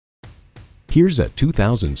Here's a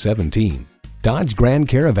 2017 Dodge Grand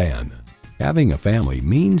Caravan. Having a family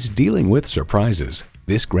means dealing with surprises.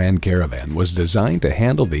 This Grand Caravan was designed to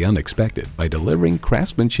handle the unexpected by delivering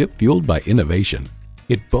craftsmanship fueled by innovation.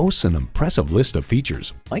 It boasts an impressive list of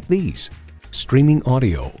features like these: streaming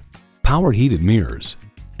audio, power heated mirrors,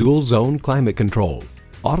 dual zone climate control,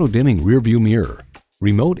 auto dimming rearview mirror,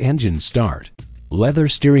 remote engine start, leather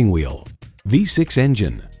steering wheel, V6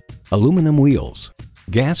 engine, aluminum wheels,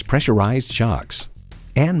 gas pressurized shocks,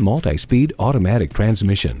 and multi-speed automatic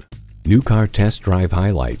transmission. New car test drive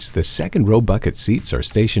highlights: the second row bucket seats are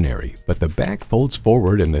stationary, but the back folds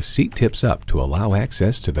forward and the seat tips up to allow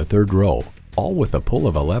access to the third row, all with the pull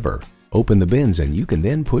of a lever. Open the bins and you can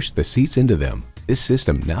then push the seats into them. This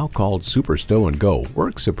system, now called Super Stow and Go,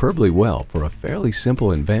 works superbly well. For a fairly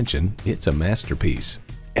simple invention, it's a masterpiece.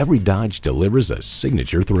 Every Dodge delivers a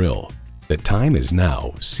signature thrill. The time is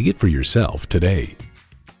now. See it for yourself today.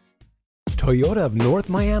 Toyota of North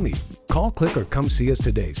Miami. Call, click, or come see us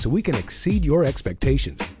today so we can exceed your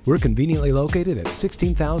expectations. We're conveniently located at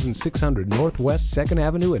 16,600 Northwest 2nd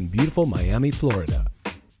Avenue in beautiful Miami, Florida.